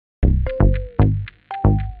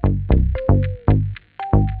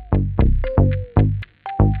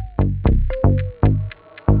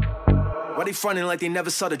they frontin' like they never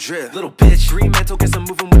saw the drip? Little bitch, green mantle, guess I'm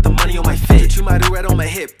moving with the money on my fit. You might do red on my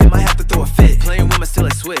hip, they might have to throw a fit. Playing with my still I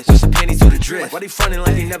switch, push the panties to the drip. Why they frontin'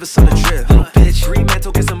 like they never saw the drip? Little bitch, green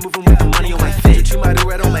mantle, guess I'm moving with the money on my fit. You might do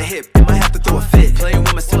red on my hip, they might have to throw a fit. Playing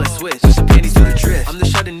with my still I switch, push the panties to the drip. I'm the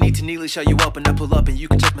shot that need to neatly show you up and I pull up and you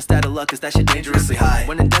can check my stat of luck, cause that shit dangerously high.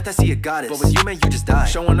 When in death I see a goddess, but with you man you just die.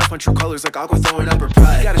 Showing up on true colors like Aqua throwing up her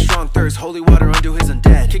pride. He got a strong thirst, holy water undo his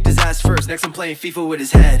undead. Kicked his ass first, next I'm playing FIFA with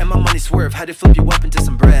his head. And my money swerve, had to flip you up into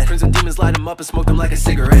some bread. Crimson demons light him up and smoked him like a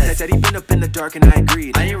cigarette. They said he been up in the dark and I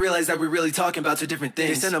agreed. I didn't realize that we really talking about two different things.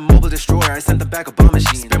 They sent a mobile destroyer, I sent them back a bomb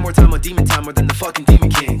machine. Spend more time on demon time more than the fucking demon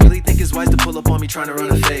king. Really think it's wise to pull up on me trying to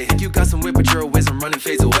run a fade. Think you got some whip but you're a whiz, I'm running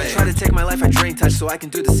fades away. Try to take my life, I drain touch so I can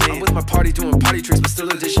do the same. I'm with my party doing party tricks but still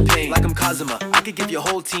audition pain. Like I'm Kazuma, I could give your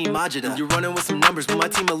whole team Majida. You're running with some numbers but my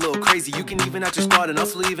team a little crazy. You can even out your squad and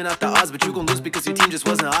also even out the odds, but you gon' lose because your team just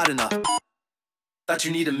wasn't odd enough. Thought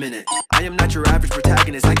you need a minute. I am not your average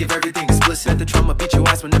protagonist, I give everything explicit. At the trauma beat your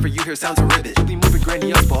ass whenever you hear sounds of ribbit. You be moving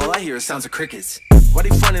grandiose but all I hear is sounds of crickets. Why they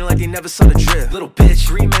frontin' like they never saw the drip? Little bitch,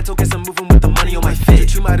 green mantle, guess I'm moving with the money on my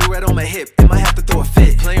fit. You might do red on my hip, they might have to throw a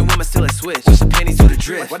fit. Playing with my still I switch, push the panties to the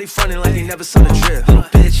drip. Why they frontin' like they never saw the drip? Little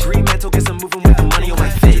bitch, green